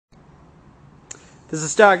This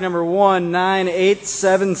is stock number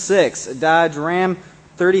 19876, a Dodge Ram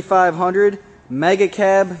 3500 Mega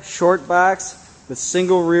Cab short box with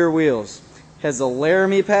single rear wheels. Has a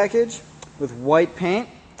Laramie package with white paint,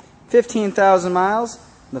 15,000 miles,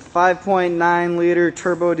 and the 5.9 liter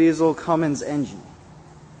turbo diesel Cummins engine.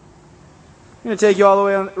 I'm going to take you all the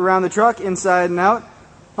way around the truck, inside and out,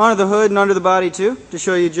 under the hood and under the body too, to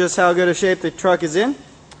show you just how good a shape the truck is in.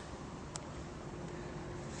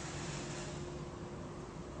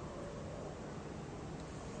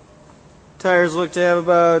 Tires look to have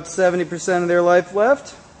about 70% of their life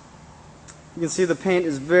left. You can see the paint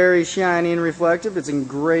is very shiny and reflective. It's in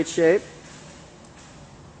great shape.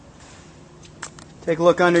 Take a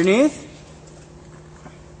look underneath.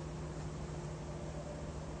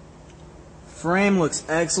 Frame looks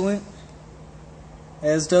excellent,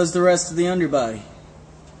 as does the rest of the underbody.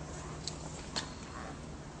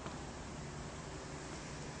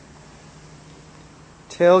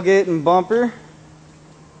 Tailgate and bumper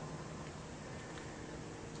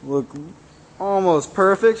look almost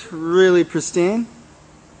perfect, really pristine.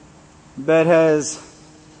 Bed has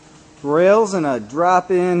rails and a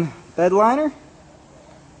drop-in bed liner.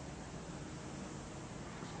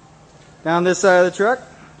 Down this side of the truck,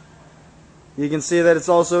 you can see that it's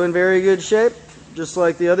also in very good shape, just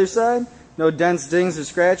like the other side. No dents, dings, or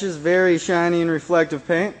scratches. Very shiny and reflective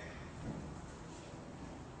paint.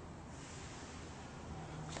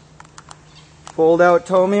 Fold out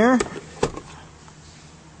tow mirror.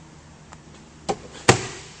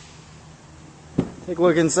 Take a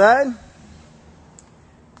look inside.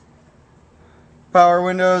 Power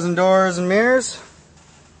windows and doors and mirrors.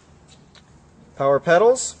 Power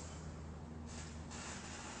pedals.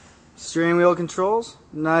 Steering wheel controls.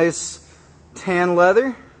 Nice tan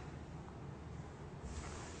leather.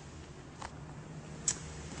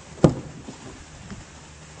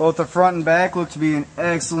 Both the front and back look to be in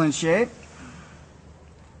excellent shape.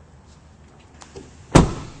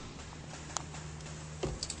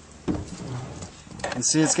 And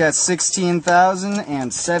see, it's got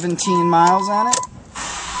 16,017 miles on it.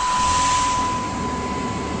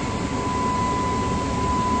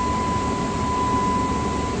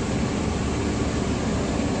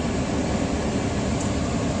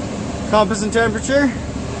 Compass and temperature.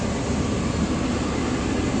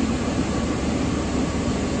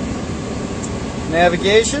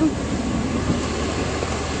 Navigation.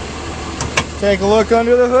 Take a look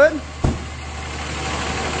under the hood.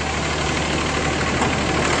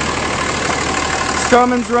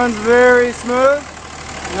 Cummins runs very smooth.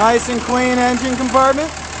 Nice and clean engine compartment.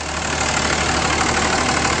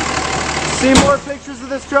 To see more pictures of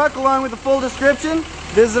this truck along with the full description,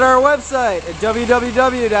 visit our website at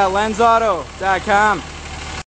www.lenzauto.com.